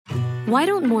Why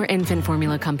don't more infant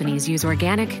formula companies use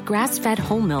organic, grass-fed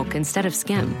whole milk instead of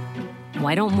skim?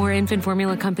 Why don't more infant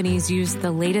formula companies use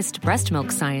the latest breast milk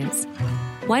science?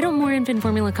 Why don't more infant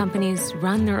formula companies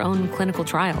run their own clinical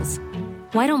trials?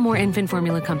 Why don't more infant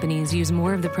formula companies use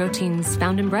more of the proteins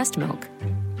found in breast milk?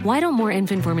 Why don't more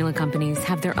infant formula companies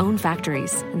have their own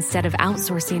factories instead of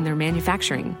outsourcing their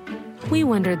manufacturing? We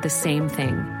wondered the same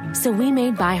thing. So we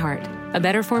made ByHeart, a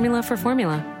better formula for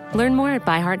formula. Learn more at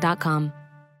byheart.com.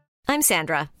 I'm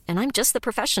Sandra, and I'm just the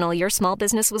professional your small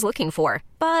business was looking for.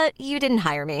 But you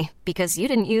didn't hire me because you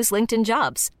didn't use LinkedIn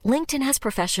Jobs. LinkedIn has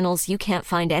professionals you can't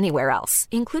find anywhere else,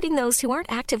 including those who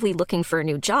aren't actively looking for a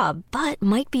new job, but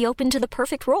might be open to the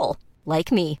perfect role,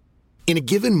 like me. In a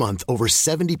given month, over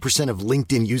 70% of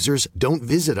LinkedIn users don't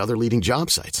visit other leading job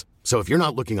sites. So if you're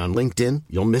not looking on LinkedIn,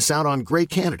 you'll miss out on great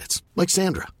candidates like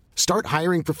Sandra. Start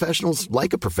hiring professionals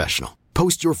like a professional.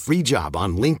 Post your free job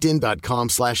on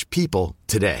linkedin.com/people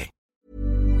today.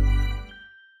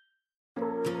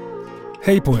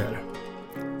 Hej på er!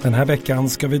 Den här veckan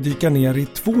ska vi dyka ner i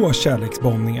 2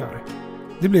 kärleksbombningar.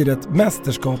 Det blir ett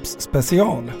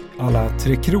mästerskapsspecial alla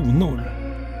 3 kronor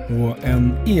och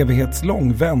en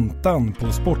evighetslång väntan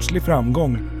på sportslig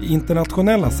framgång i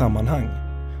internationella sammanhang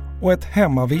och ett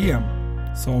hemma-VM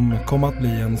som kom att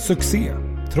bli en succé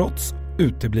trots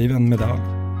utebliven medalj.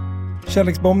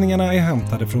 Kärleksbombningarna är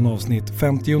hämtade från avsnitt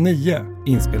 59,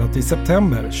 inspelat i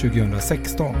september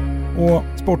 2016, och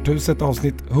Sporthuset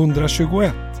avsnitt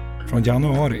 121 från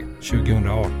januari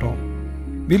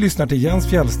 2018. Vi lyssnar till Jens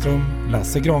Fjällström,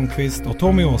 Lasse Granqvist och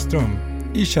Tommy Åström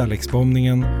i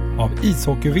Kärleksbombningen av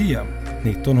Ishockey-VM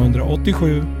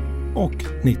 1987 och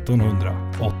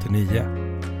 1989.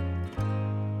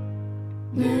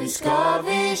 Nu ska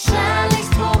vi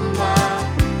kärleksbomba.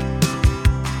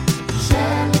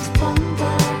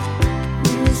 Kärleksbomba.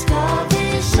 Nu ska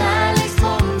vi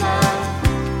kärleksbomba.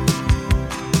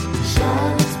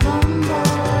 Kärleksbomba.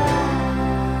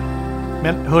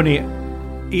 Men hörni,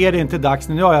 är det inte dags?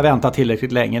 Nu har jag väntat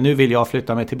tillräckligt länge. Nu vill jag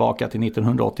flytta mig tillbaka till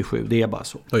 1987. Det är bara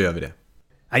så. Då gör vi det.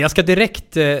 Jag ska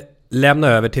direkt lämna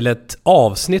över till ett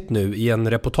avsnitt nu i en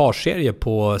reportageserie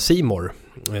på C More.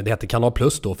 Det heter Kanal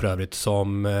Plus då för övrigt,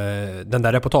 som den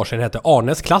där reportagen heter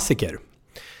Arnes klassiker.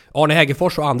 Arne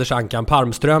Hägerfors och Anders Ankan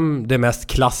Palmström, det mest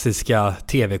klassiska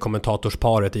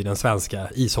tv-kommentatorsparet i den svenska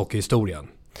ishockeyhistorien.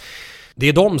 Det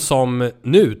är de som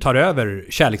nu tar över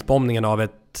kärleksbombningen av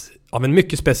en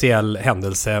mycket speciell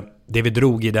händelse. Det vi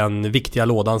drog i den viktiga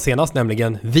lådan senast,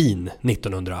 nämligen Wien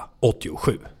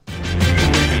 1987.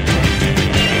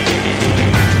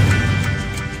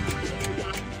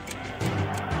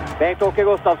 Bengt-Åke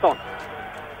Gustafsson.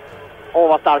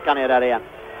 Vad stark han är där igen.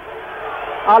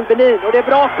 Albelin, och det är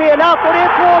bra spelat, och det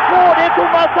är 2-2. Det är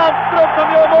Thomas Sandström som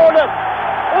gör målet.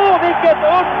 Vilket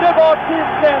underbart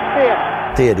tidspensspel.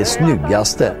 Det är det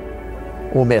snyggaste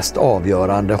och mest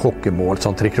avgörande hockeymål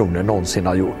som Tre Kronor någonsin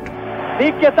har gjort.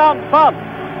 Vilket anfall!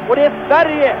 Och det är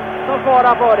Sverige som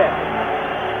svarar för det.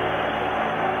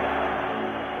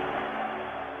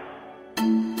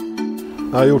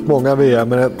 Jag har gjort många VM,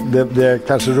 men det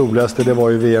kanske roligaste det var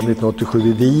ju VM 1987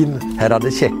 i Wien. Här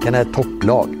hade tjeckerna ett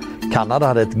topplag. Kanada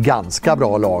hade ett ganska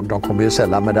bra lag. De kommer ju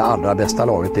sällan med det allra bästa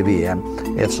laget i VM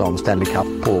eftersom Stanley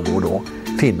Cup pågår då.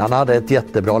 Finnarna hade ett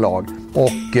jättebra lag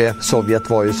och Sovjet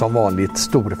var ju som vanligt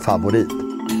stor favorit.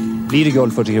 Blir det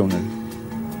guld för Tre Kronor?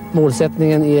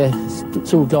 Målsättningen är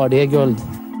solklar, det är guld.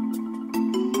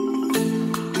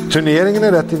 Turneringen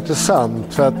är rätt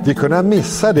intressant för att vi kunde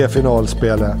missa det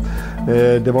finalspelet.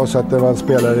 Det var så att det var en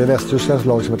spelare i Västtysklands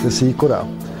lag som hette Sikora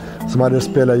som hade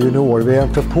spelat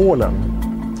junior-VM för Polen.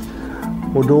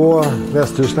 Och då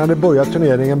Västtyskland hade börjat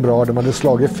turneringen bra, de hade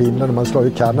slagit Finland och de hade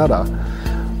slagit Kanada.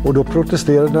 Och då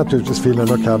protesterade naturligtvis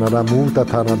Finland och Kanada mot att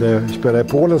han hade spelat i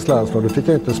Polens landslag. Då fick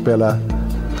han inte spela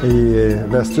i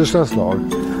Västtysklands lag.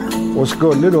 Och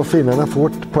skulle då finnarna få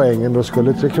poängen, då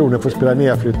skulle Tre Kronor få spela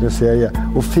nedflyttningsserie.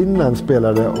 Och Finland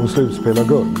spelade om slutspel och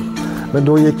guld. Men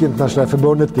då gick internationella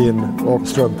förbundet in och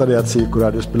struntade i att Sikora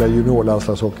hade spelat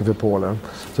juniorlandslagshockey för Polen.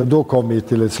 Så då kom vi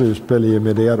till ett slutspel i och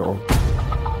med det då.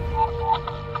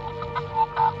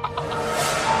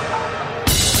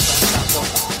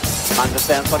 Magnus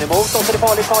Svensson emot, och så är det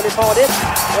farligt.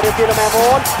 Och det är till och med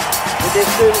mål. Det är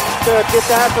stökigt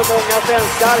där för många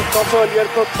svenskar som följer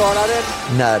puckfararen.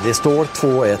 När det står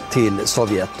 2-1 till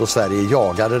Sovjet och Sverige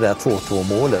jagar det där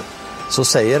 2-2-målet, så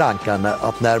säger Ankan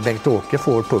att när Bengt-Åke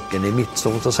får pucken i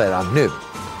mittzon så säger han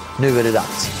nu är det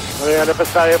dags. Och det gäller för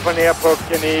Sverige att få ner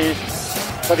pucken i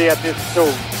sovjetisk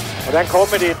zon. Och den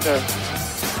kommer dit nu.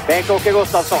 Bengt-Åke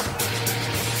Gustafsson.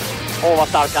 Vad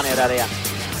stark han är där igen.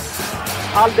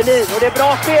 Albelin, och det är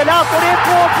bra spelat, och det är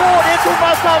 2-2. Det är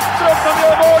Thomas Sandström som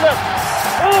gör målet.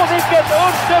 vilket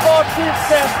underbart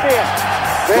tidstest det är!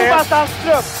 Thomas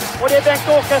Sandström, och det är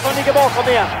Bengt-Åke som ligger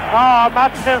bakom igen. Ja,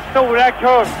 matchens stora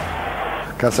kung.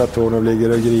 Cassatorno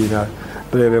ligger och grinar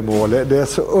bredvid mål. Det är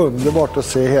så underbart att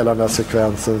se hela den här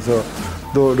sekvensen, så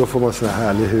då får man sån här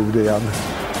härlig hud igen.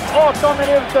 18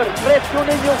 minuter,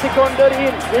 39 sekunder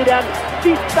in i den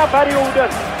sista perioden.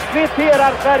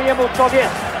 Kvitterar Sverige mot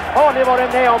Sovjet. Har ni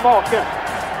varit med om maken?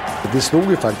 Vi slog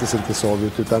ju faktiskt inte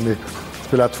Sovjet, utan vi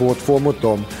spelade 2-2 mot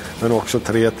dem, men också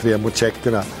 3-3 mot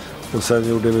tjeckerna. Och sen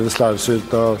gjorde vi en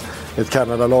slarvsylt av ett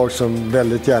Kanadalag som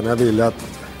väldigt gärna ville att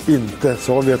inte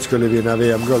Sovjet skulle vinna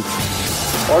VM-guld.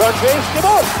 Och Rönnqvist i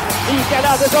mål! Mikael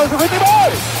Andersson som skjuter i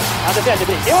mål! Anders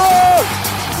Eldebrink i mål!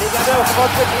 Liggande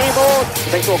Åkerfors skjuter i mål!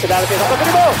 Bengt-Åke där finns han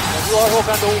i mål! Nu har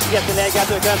Håkan Loob jätteläge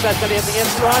att öka den svenska ledningen.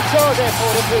 Och han kör det på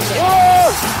returen. I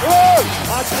mål! I mål!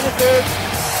 Matchen är slut.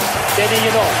 Det är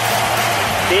 9-0.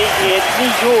 Det är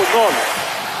 9-0.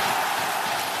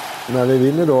 När vi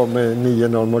vinner då med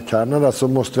 9-0 mot Kanada så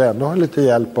måste vi ändå ha lite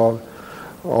hjälp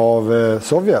av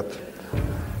Sovjet.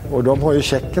 Och de har ju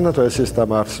tjeckerna då i sista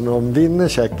matchen. Om vinner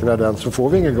tjeckerna den så får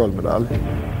vi ingen guldmedalj.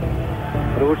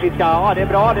 Rosic, ja det är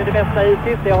bra, det är det bästa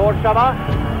hittills. Det är Horsava.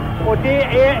 Och det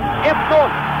är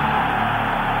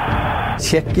 1-0.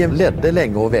 Tjeckien ledde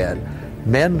länge och väl,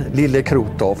 men lille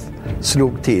Krutov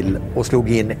slog till och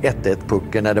slog in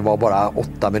 1-1-pucken när det var bara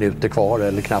 8 minuter kvar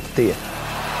eller knappt det.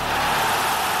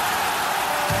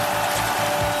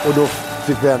 Och då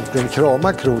fick vi äntligen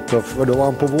krama Krutov, och då var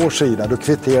han på vår sida. Då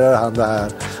kvitterade han det här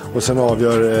och sen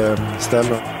avgör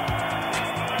Stenno.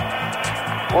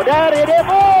 Och där är det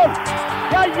mål!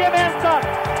 Jajamensan!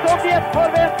 Sovjet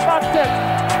har vänt matchen.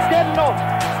 Stenno!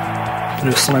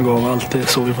 Ryssarna gav allt, det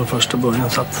såg vi från första början,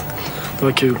 så att det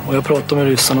var kul. Och jag pratade med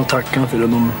ryssarna och tackade för det.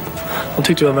 De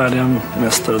tyckte jag var värdig en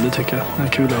mästare, och det tycker jag är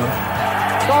kul att höra.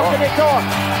 Saken är klar!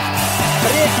 3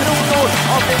 kronor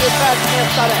har blivit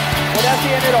världsmästare. Och där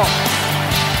ser ni dem.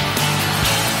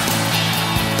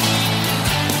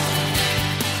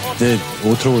 Det är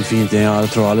otroligt fint.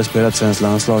 Jag tror aldrig spelat svensk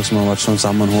landslag som har varit sån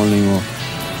sammanhållning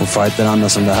och fighter andra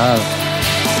som det här.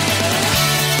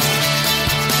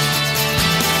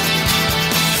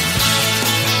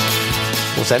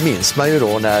 Och sen minns man ju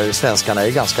då när svenskarna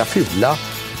i ganska fula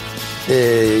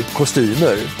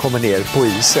kostymer kommer ner på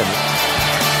isen.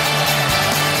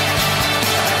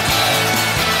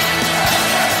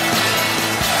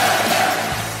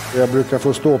 Jag brukar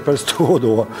få stå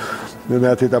då när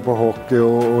jag tittar på hockey,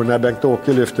 och när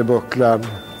Bengt-Åke lyfter bucklan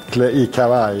i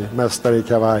kavaj, mästare i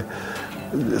kavaj,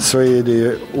 så är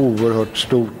det oerhört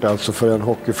stort alltså för en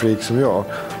hockeyfreak som jag.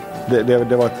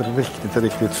 Det var ett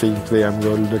riktigt fint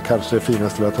VM-guld, det kanske det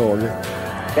finaste vi har tagit.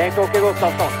 Bengt-Åke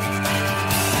Gustafsson.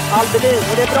 Albelin,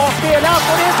 och det är bra spelat,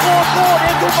 och det är 2-2, det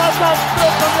är Thomas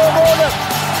Sandström som gör målet.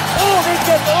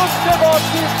 Vilket underbart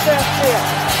tidstest det är.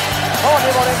 Har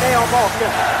ni varit med om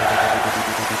maken?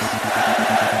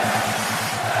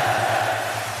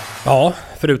 Ja,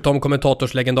 förutom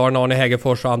kommentatorslegendarerna Arne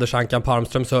Hägerfors och Anders Ankan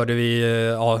Palmström så hörde vi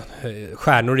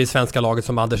stjärnor i svenska laget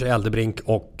som Anders Eldebrink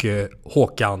och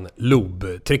Håkan Loob.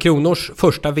 Tre Kronors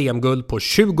första VM-guld på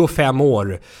 25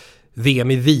 år.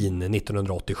 VM i Wien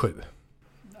 1987.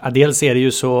 Ja, dels är det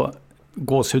ju så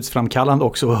gåshudsframkallande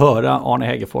också att höra Arne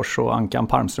Hägerfors och Ankan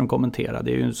Palmström kommentera.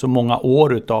 Det är ju så många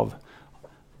år utav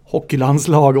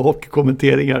hockeylandslag och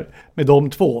hockeykommenteringar med de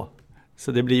två.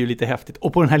 Så det blir ju lite häftigt.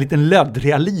 Och på den här liten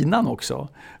löddriga linan också.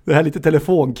 Det här lite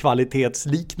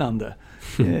telefonkvalitetsliknande.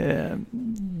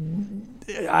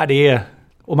 Det är...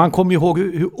 Och man kommer ju ihåg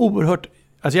hur oerhört...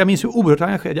 Alltså jag minns hur oerhört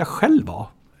engagerad jag själv var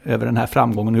över den här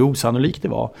framgången. Hur osannolikt det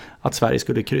var att Sverige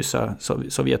skulle kryssa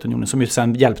Sovjetunionen. Som ju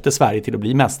sen hjälpte Sverige till att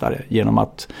bli mästare. Genom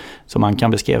att, som man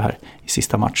kan beskriva här i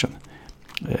sista matchen,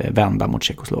 vända mot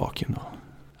Tjeckoslovakien.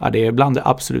 Ja, det är bland det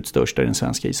absolut största i den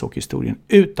svenska ishockeyhistorien.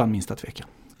 Utan minsta tvekan.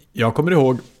 Jag kommer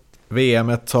ihåg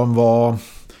VM:et som var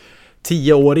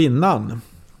 10 år innan,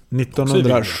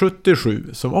 1977,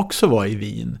 som också var i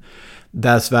Wien,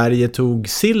 där Sverige tog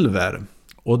silver,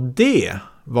 och det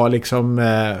var liksom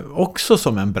också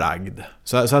som en bragd.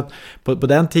 Så att på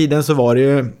den tiden så var det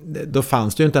ju, då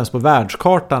fanns det ju inte ens på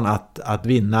världskartan att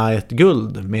vinna ett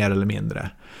guld mer eller mindre.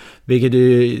 Vilket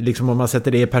ju, liksom, om man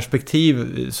sätter det i perspektiv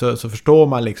så förstår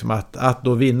man liksom att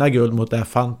då vinna guld mot det här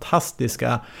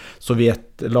fantastiska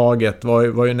Sovjetlaget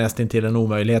var ju nästan till en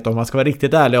omöjlighet. Om man ska vara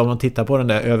riktigt ärlig, om man tittar på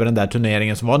över den där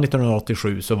turneringen som var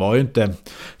 1987, så var ju inte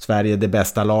Sverige det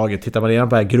bästa laget. Tittar man redan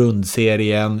på här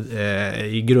grundserien,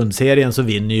 i grundserien så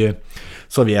vinner ju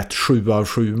Sovjet 7 av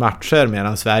 7 matcher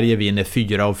medan Sverige vinner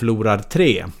 4 och förlorar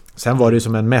 3. Sen var det ju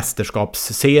som en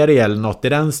mästerskapsserie eller något i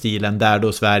den stilen där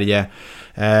då Sverige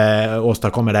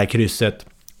åstadkommer det här krysset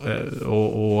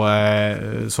och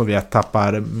Sovjet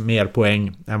tappar mer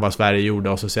poäng än vad Sverige gjorde,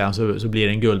 och så blir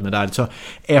det en guldmedalj. Så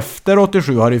efter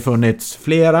 87 har det funnits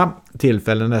flera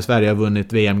tillfällen när Sverige har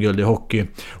vunnit VM-guld i hockey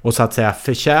och så att säga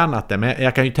förtjänat det. Men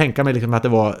jag kan ju tänka mig liksom att det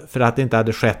var för att det inte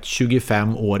hade skett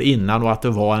 25 år innan och att det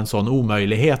var en sån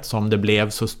omöjlighet som det blev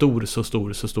så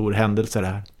stor händelse det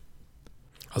här.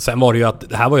 Sen var det ju att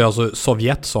det här var ju alltså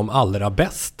Sovjet som allra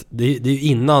bäst. Det är ju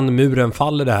innan muren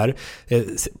faller det här.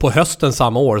 På hösten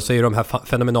samma år så är de här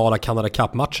fenomenala Canada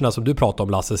Cup-matcherna som du pratade om,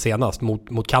 Lasse, senast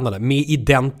mot Kanada med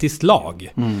identiskt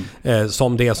lag.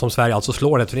 Som det som Sverige alltså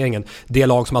slår den här turneringen. Det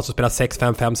lag som alltså spelar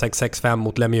 6-5, 5-6, 6-5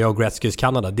 mot Lemieux och Gretzkys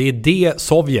Kanada. Det är det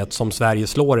Sovjet som Sverige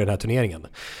slår i den här turneringen.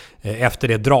 Efter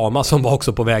det drama som var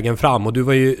också på vägen fram. Och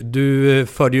du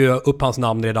förde ju upp hans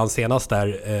namn redan senast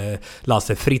där,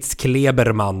 Lasse. Fritz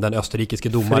Kleberman, den österrikiske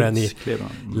domaren i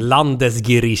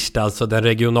Landesgericht, alltså den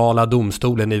regionala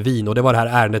domstolen i Wien. Och det var det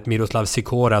här ärendet Miroslav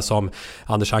Sikora som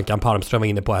Anders Ankan Palmström var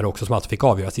inne på här också, som alltså fick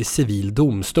avgöras i civil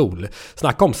domstol.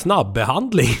 Snacka om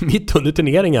snabbbehandling mitt under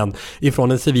turneringen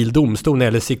ifrån en civil domstol när det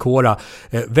gäller Sikora.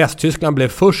 Västtyskland blev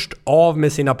först av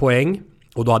med sina poäng.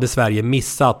 Och då hade Sverige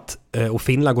missat och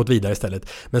Finland gått vidare istället.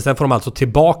 Men sen får de alltså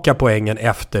tillbaka poängen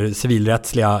efter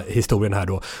civilrättsliga historien här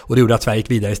då. Och det gjorde att Sverige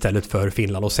gick vidare istället för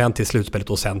Finland och sen till slutspelet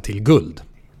och sen till guld.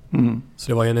 Så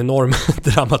det var ju en enorm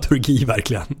dramaturgi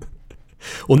verkligen.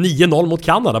 Och 9-0 mot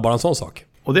Kanada, bara en sån sak.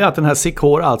 Och det är att den här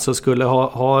Sikor alltså skulle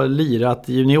ha lirat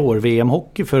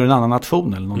junior-VM-hockey för en annan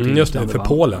nation eller någonting. Just det, för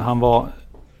Polen. Han var...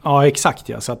 Ja, exakt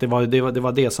ja. Så att det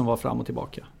var det som var fram och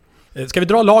tillbaka. Ska vi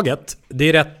dra laget? Det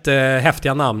är rätt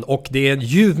häftiga namn och det är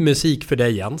ljuv musik för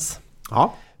dig, Jens.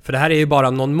 Ja. För det här är ju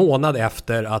bara någon månad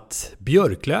efter att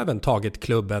Björklöven tagit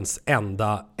klubbens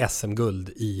enda SM-guld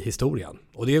i historien.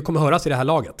 Och det kommer höras i det här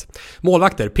laget.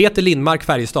 Målvakter: Peter Lindmark,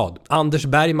 Färjestad. Anders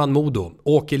Bergman, Modo.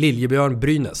 Åke Liljebjörn,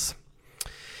 Brynäs.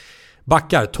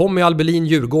 Backar: Tommy Albelin,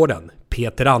 Djurgården.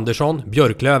 Peter Andersson,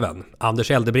 Björklöven.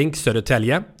 Anders Eldebrink,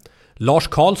 Södertälje. Lars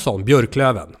Karlsson,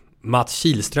 Björklöven. Mats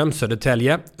Kihlström,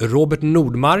 Södertälje. Robert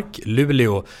Nordmark,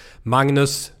 Luleå.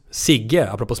 Magnus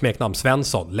Sigge, apropå smeknamn,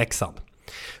 Svensson, Leksand.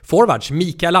 Forwards: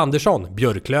 Mikael Andersson,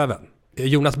 Björklöven.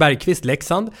 Jonas Bergqvist,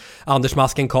 Leksand. Anders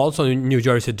Masken Karlsson, New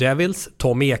Jersey Devils.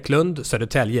 Tom Eklund,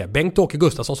 Södertälje. Bengt-Åke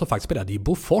Gustafsson som faktiskt spelade i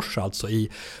Bofors, alltså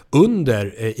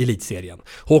under elitserien.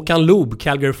 Håkan Loob,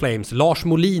 Calgary Flames. Lars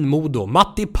Molin, Modo.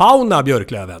 Matti Pauna,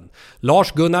 Björklöven.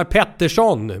 Lars Gunnar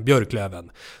Pettersson, Björklöven.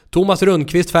 Thomas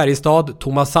Rundqvist, Färjestad.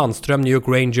 Thomas Sandström, New York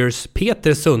Rangers.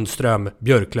 Peter Sundström,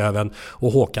 Björklöven.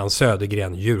 Och Håkan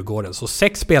Södergren, Djurgården. Så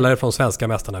 6 spelare från svenska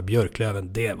mästarna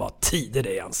Björklöven. Det var tider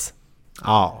det, Jens.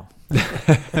 Ja.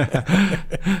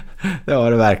 Det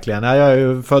var det verkligen. Jag är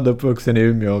ju född och uppvuxen i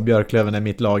Umeå och Björklöven är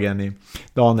mitt lag än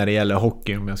idag när det gäller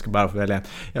hockey, om jag ska bara få välja.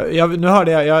 Nu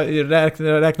hörde jag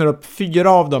räknar upp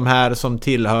 4 av de här som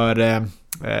tillhör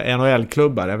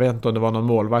NHL-klubbar. Jag vet inte om det var någon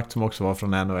målvakt som också var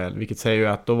från NHL, vilket säger ju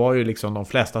att då var ju liksom de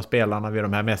flesta spelarna vid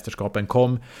de här mästerskapen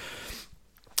kom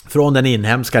från den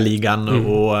inhemska ligan.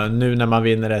 Och nu när man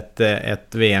vinner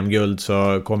ett VM-guld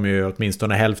så kommer ju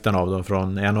åtminstone hälften av dem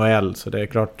från NHL. Så det är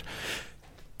klart,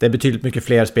 det är betydligt mycket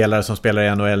fler spelare som spelar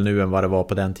i NHL nu än vad det var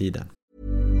på den tiden.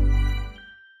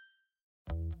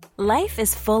 Life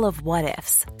is full of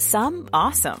what-ifs. Some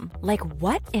awesome, like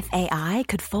what if AI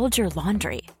could fold your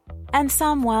laundry? And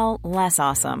some, well, less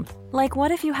awesome, like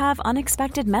what if you have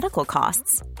unexpected medical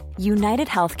costs? United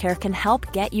Healthcare can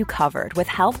help get you covered with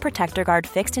Health Protector Guard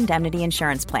fixed indemnity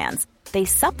insurance plans. They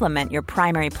supplement your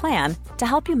primary plan to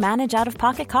help you manage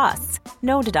out-of-pocket costs.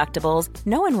 No deductibles,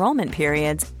 no enrollment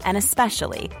periods, and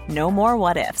especially no more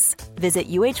what-ifs. Visit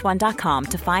uh1.com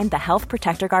to find the Health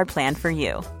Protector Guard plan for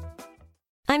you.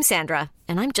 I'm Sandra,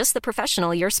 and I'm just the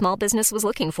professional your small business was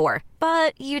looking for.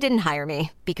 But you didn't hire me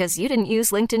because you didn't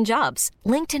use LinkedIn Jobs.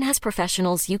 LinkedIn has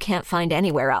professionals you can't find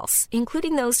anywhere else,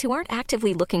 including those who aren't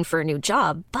actively looking for a new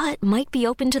job, but might be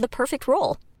open to the perfect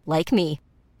role, like me.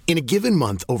 In a given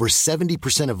month, over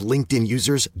 70% of LinkedIn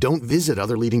users don't visit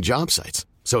other leading job sites.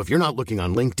 So if you're not looking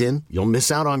on LinkedIn, you'll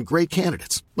miss out on great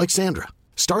candidates like Sandra.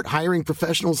 Start hiring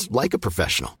professionals like a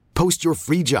professional. Post your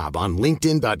free job on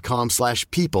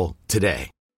linkedin.com/people today.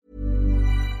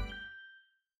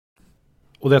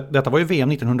 Och detta var ju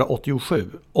VM 1987.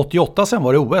 88 sen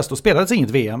var det OS, då spelades inget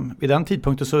VM. Vid den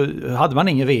tidpunkten så hade man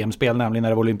ingen VM-spel, nämligen när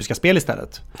det var olympiska spel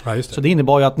istället. Ja, just det. Så det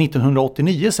innebar ju att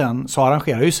 1989 sen så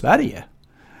arrangerar ju Sverige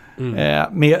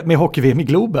med hockey-VM i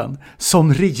Globen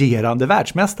som regerande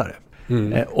världsmästare.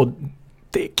 Och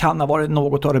det kan ha varit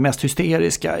något av det mest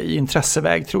hysteriska i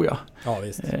intresseväg, tror jag. Ja,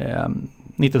 visst.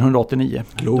 1989.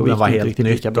 Globen var helt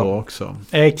nytt då också.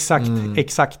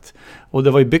 Exakt. Och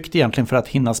det var ju byggt egentligen för att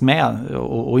hinnas med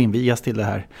och invigas till det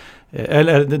här.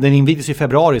 Eller den invigdes i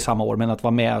februari samma år, men att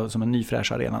vara med som en ny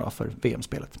fräsch arena då för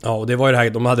VM-spelet. Ja, och det var ju det här,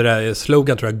 de hade det här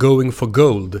slogan tror jag, Going for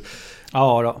Gold.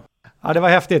 Ja, det var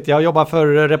häftigt. Jag jobbade för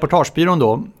reportagebyrån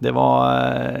då. Det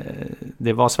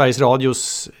var Sveriges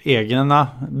Radios egna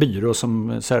byrå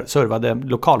som servade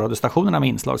lokalradiostationerna med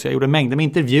inslag. Så jag gjorde mängder med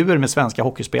intervjuer med svenska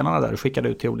hockeyspelarna där och skickade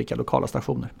ut till olika lokala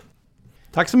stationer.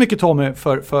 Tack så mycket Tommy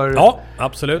för ja,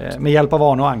 absolut. Med hjälp av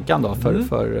Arne och Ankan då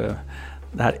för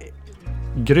det här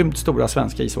grymt stora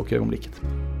svenska ishockeyögonblicket.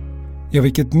 Ja,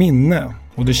 vilket minne.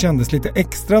 Och det kändes lite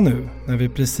extra nu när vi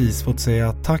precis fått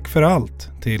säga tack för allt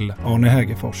till Arne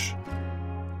Hägerfors.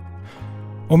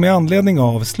 Och med anledning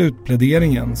av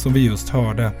slutpläderingen som vi just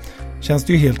hörde känns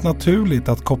det ju helt naturligt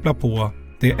att koppla på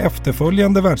det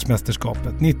efterföljande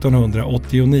världsmästerskapet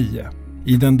 1989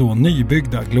 i den då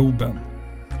nybyggda Globen.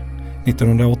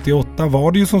 1988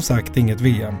 var det ju som sagt inget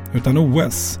VM utan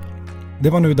OS. Det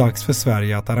var nu dags för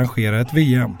Sverige att arrangera ett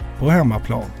VM på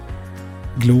hemmaplan.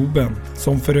 Globen,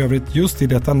 som för övrigt just i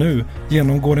detta nu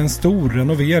genomgår en stor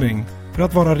renovering för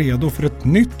att vara redo för ett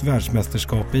nytt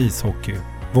världsmästerskap i ishockey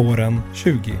våren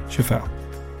 2025.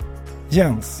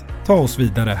 Jens, ta oss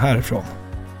vidare härifrån.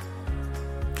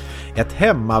 Ett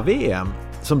hemma-VM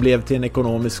som blev till en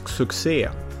ekonomisk succé.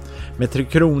 Med 3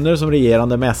 Kronor som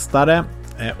regerande mästare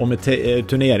och med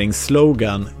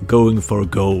turneringsslogan Going for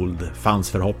Gold fanns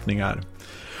förhoppningar.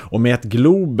 Och med ett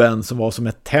Globen som var som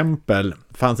ett tempel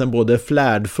fanns en både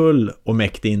flärdfull och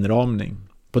mäktig inramning.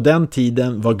 På den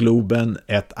tiden var Globen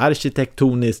ett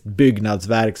arkitektoniskt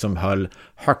byggnadsverk som höll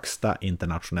högsta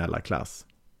internationella klass.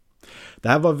 Det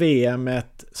här var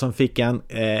VM:et som fick en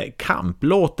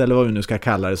kamplåt eller vad vi nu ska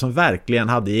kalla det som verkligen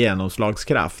hade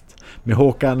genomslagskraft. Med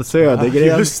Håkan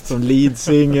Södergren som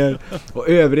leadsinger och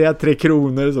övriga 3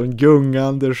 Kronor som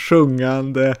gungande,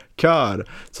 sjungande kör.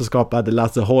 Så skapade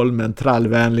Lasse Holm en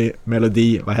trallvänlig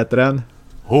melodi. Vad heter den?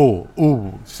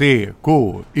 H-O-C-K-E-Y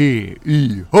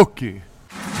Hockey.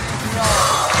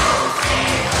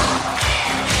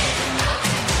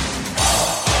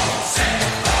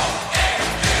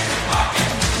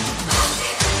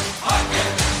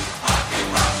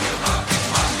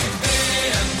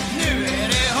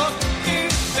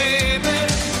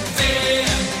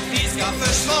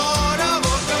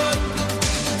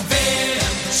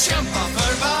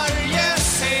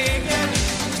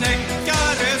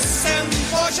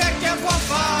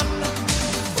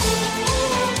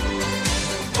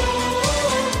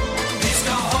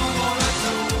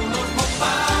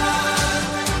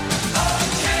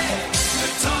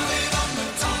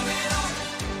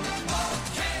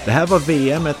 Det här var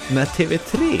VM:et när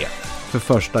TV3 för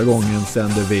första gången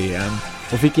sände VM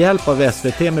och fick hjälp av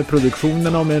SVT med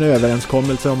produktionerna och med en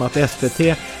överenskommelse om att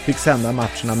SVT fick sända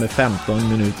matcherna med 15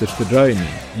 minuters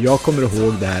fördröjning. Jag kommer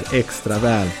ihåg det här extra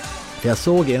väl. Jag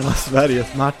såg en av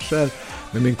Sveriges matcher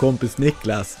med min kompis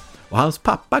Niklas och hans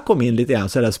pappa kom in lite grann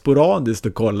så där sporadiskt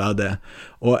och kollade.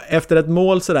 Och efter ett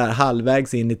mål så där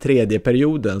halvvägs in i 3:e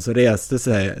perioden så reste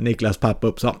sig Niklas pappa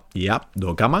upp och sa ja,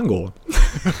 då kan man gå.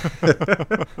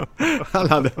 Han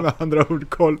hade med andra ord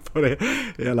koll på det.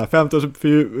 Hela 15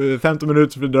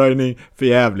 minuters fördröjning för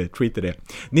jävligt, skit i det.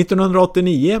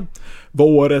 1989 var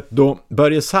året då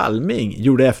Börje Salming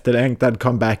gjorde efterlängtad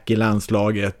comeback i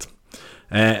landslaget.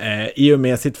 I och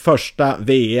med sitt första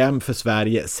VM för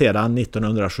Sverige sedan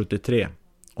 1973.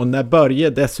 Och när Börje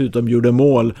dessutom gjorde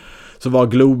mål så var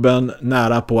Globen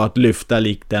nära på att lyfta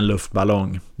likt en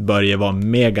luftballong. Börje var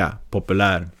mega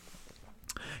populär.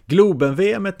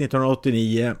 Globen-VM:et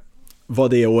 1989 var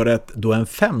det året då en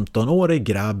 15-årig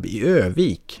grabb i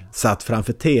Övik satt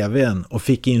framför tvn och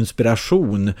fick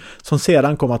inspiration som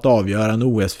sedan kom att avgöra en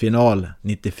OS-final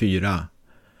 94.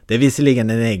 Det är visserligen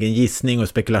en egen gissning och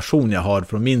spekulation jag har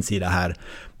från min sida här.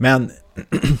 Men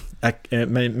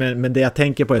det jag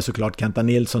tänker på är såklart Kenta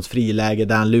Nilssons friläge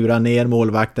där han lurar ner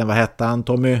målvakten. Vad hette han,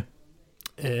 Tommy?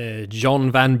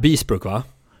 John Van Beesbrook, va?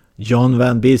 John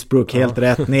Van Beesbrook, helt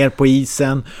rätt, ner på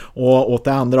isen och åt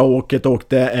det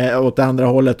andra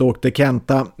hållet åkte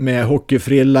Kenta med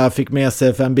hockeyfrilla, fick med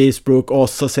sig Van Beesbrook och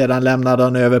så sedan lämnade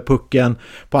han över pucken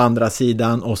på andra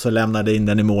sidan och så lämnade in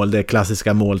den i mål, det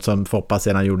klassiska mål som Foppa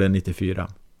sedan gjorde 94.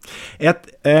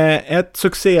 Ett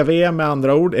succé-VM med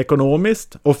andra ord,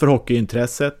 ekonomiskt och för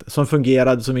hockeyintresset som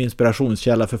fungerade som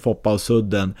inspirationskälla för Foppa och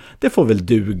Sudden. Det får väl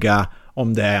duga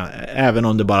om det, även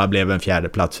om det bara blev en 4:e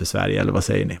plats för Sverige, eller vad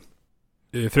säger ni?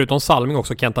 förutom Salming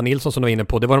också Kenta Nilsson som du var inne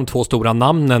på, det var de 2 stora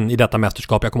namnen i detta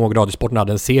mästerskap. Jag kommer ihåg Radiosporten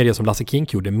hade en serie som Lasse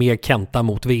Kink gjorde med Kenta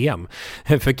mot VM.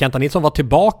 För Kenta Nilsson var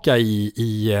tillbaka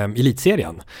i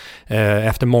elitserien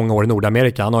efter många år i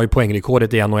Nordamerika. Han har ju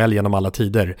poängrekordet i NHL genom alla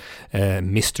tider,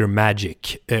 Mr.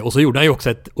 Magic. Och så gjorde han ju också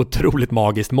ett otroligt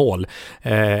magiskt mål,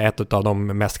 ett av de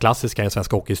mest klassiska i den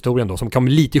svenska hockeyhistorien då, som kom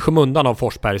lite i skymundan av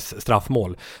Forsbergs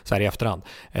straffmål så här i efterhand.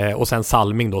 Och sen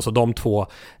Salming då, så de 2,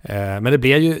 men det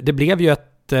blev ju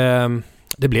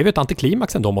ett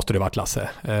antiklimax ändå, måste det varit, Lasse,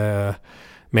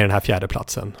 med den här 4:e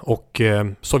platsen. Och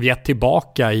Sovjet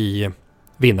tillbaka i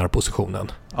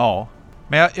vinnarpositionen. Ja,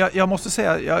 men jag måste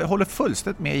säga, jag håller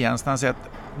fullständigt med Jens när han säger att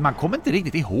man kommer inte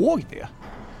riktigt ihåg det.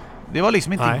 Det var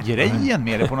liksom inte grejen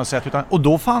med det på något sätt. Och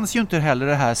då fanns ju inte heller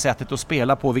det här sättet att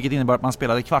spela på, vilket innebar att man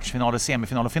spelade kvartsfinal,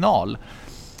 semifinal och final.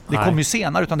 Det kom ju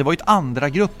senare, utan det var ju ett andra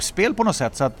gruppspel på något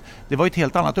sätt, så att det var ju ett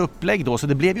helt annat upplägg då, så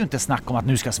det blev ju inte snack om att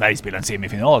nu ska Sverige spela en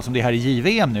semifinal som det är här i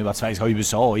JVM nu, att Sverige ska ha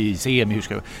USA i semi,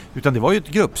 utan det var ju ett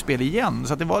gruppspel igen,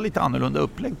 så att det var lite annorlunda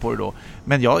upplägg på det då.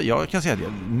 Men jag kan säga att det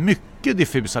är mycket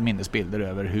diffusa minnesbilder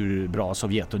över hur bra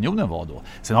Sovjetunionen var då.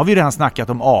 Sen har vi redan snackat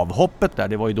om avhoppet där,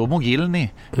 det var ju då Mogilny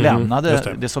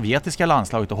lämnade det sovjetiska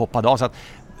landslaget och hoppade av, så att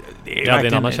det hade vi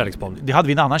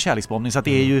en annan kärleksbombning, så att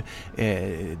det är ju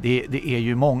det är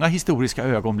ju många historiska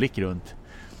ögonblick runt.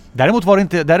 Däremot var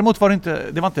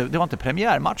det inte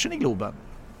premiärmatchen i Globen.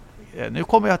 Nu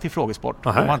kommer jag till frågesport.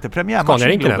 Det var inte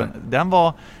premiärmatchen i Globen. Den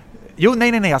var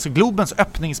nej, alltså Globens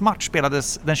öppningsmatch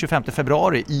spelades den 25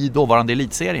 februari i dåvarande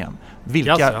elitserien.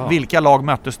 Vilka lag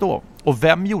möttes då? Och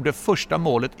vem gjorde första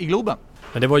målet i Globen?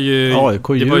 Men det var ju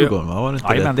AIK-Djurgården, var det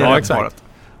inte det? Det är exakt.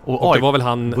 Och det var väl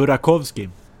han Burakovsky.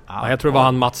 Ja, jag tror det var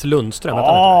han Mats Lundström.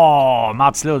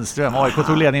 Mats Lundström. AIK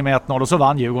tog ledning med 1-0 och så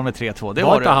vann Djurgården med 3-2. Det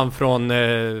var inte han från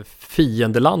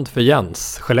fiendeland för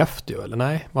Jens, Skellefteå, eller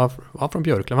nej? Var han från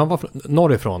Björklöven? Han var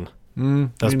norrifrån.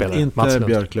 Inte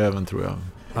Björklöven, tror jag.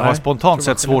 Det var spontant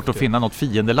sett svårt att finna något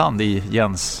fiendeland i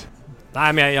Jens.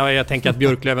 Nej, men jag tänker att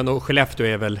Björklöven och Skellefteå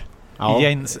är väl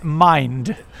Jens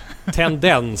mind.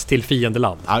 Tendens till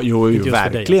fiendeland. Ja, jo,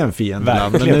 verkligen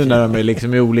fiendeland. Men nu när de är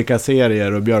liksom i olika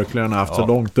serier och Björklöven har haft så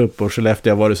långt upp och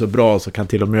Skellefteå har varit så bra, så kan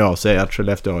till och med jag säga att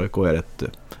Skellefteå och AIK är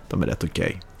rätt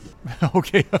okej.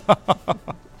 Okej.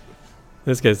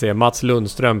 Nu ska vi se. Mats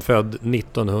Lundström, född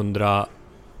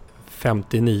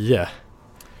 1959.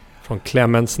 Från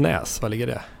Klemensnäs. Vad ligger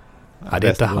det? Ja, det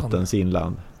är inte han.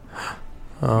 Inland.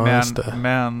 Ja,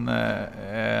 men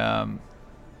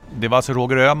det var alltså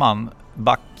Roger Öhman,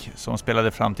 back, som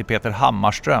spelade fram till Peter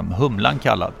Hammarström, Humlan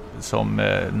kallad, som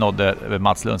nådde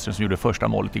Mats Lundström, som gjorde första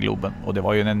målet i Globen. Och det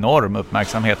var ju en enorm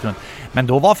uppmärksamhet runt. Men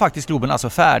då var faktiskt Globen alltså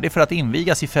färdig för att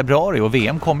invigas i februari, och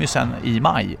VM kom ju sen i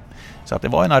maj. Så att det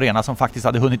var en arena som faktiskt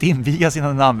hade hunnit invigas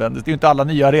innan den användes. Det är ju inte alla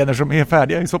nya arenor som är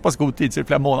färdiga i så pass god tid, så det är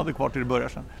flera månader kvar till det börjar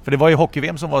sen. För det var ju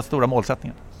Hockey-VM som var stora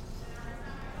målsättningen.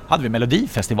 Hade vi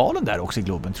Melodifestivalen där också i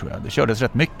Globen, tror jag. Det kördes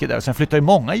rätt mycket där. Sen flyttade ju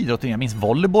många idrotter. Jag minns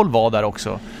volleyboll var där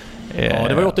också. Ja,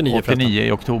 det var 89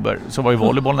 i oktober. Så var ju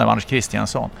volleyboll med Anders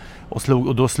Kristiansson.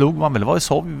 Och då slog man väl, var det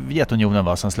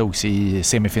Sovjetunionen som slogs i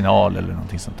semifinal eller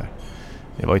någonting sånt där.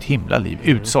 Det var ett himla liv.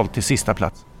 Utsålt till sista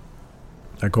plats.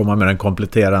 Jag kommer med den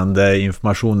kompletterande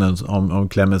informationen om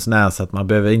Klemensnäs, att man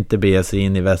behöver inte bege sig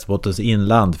in i Västerbottens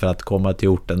inland för att komma till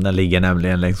orten. Den ligger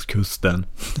nämligen längs kusten.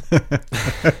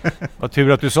 Vad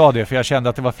tur att du sa det, för jag kände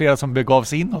att det var flera som begav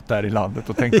sig inåt där i landet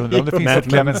och tänkte om det finns ett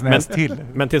Klemensnäs till.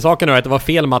 Men till saken är att det var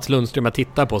fel Mats Lundström jag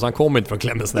tittar på, så han kommer inte från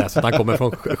Klemensnäs, utan han kommer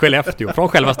från Skellefteå, från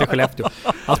självaste Skellefteå.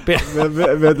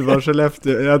 Vet du vad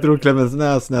Skellefteå? Jag tror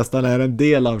Klemensnäs nästan är en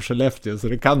del av Skellefteå, så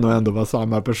det kan nog ändå vara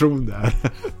samma person där.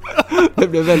 Det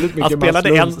blev väldigt mycket Mats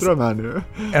Lundström här nu.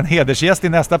 En hedersgäst i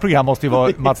nästa program måste ju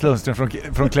vara Mats Lundström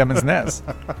från Klemensnäs.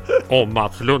 Om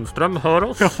Mats Lundström hör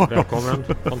oss, välkommen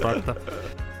kontakta.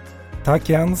 Tack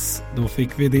Jens, då fick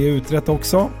vi det utrett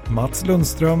också. Mats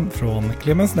Lundström från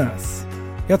Klemensnäs.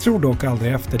 Jag tror dock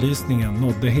aldrig efterlysningen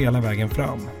nådde hela vägen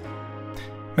fram.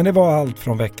 Men det var allt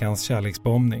från veckans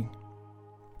kärleksbombning.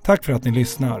 Tack för att ni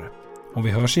lyssnar, och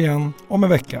vi hörs igen om en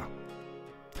vecka.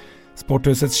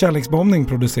 Sporthusets kärleksbombning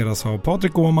produceras av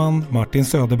Patrik Åhman, Martin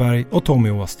Söderberg och Tommy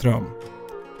Åström.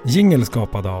 Jingle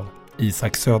skapad av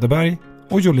Isak Söderberg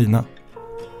och Jolina.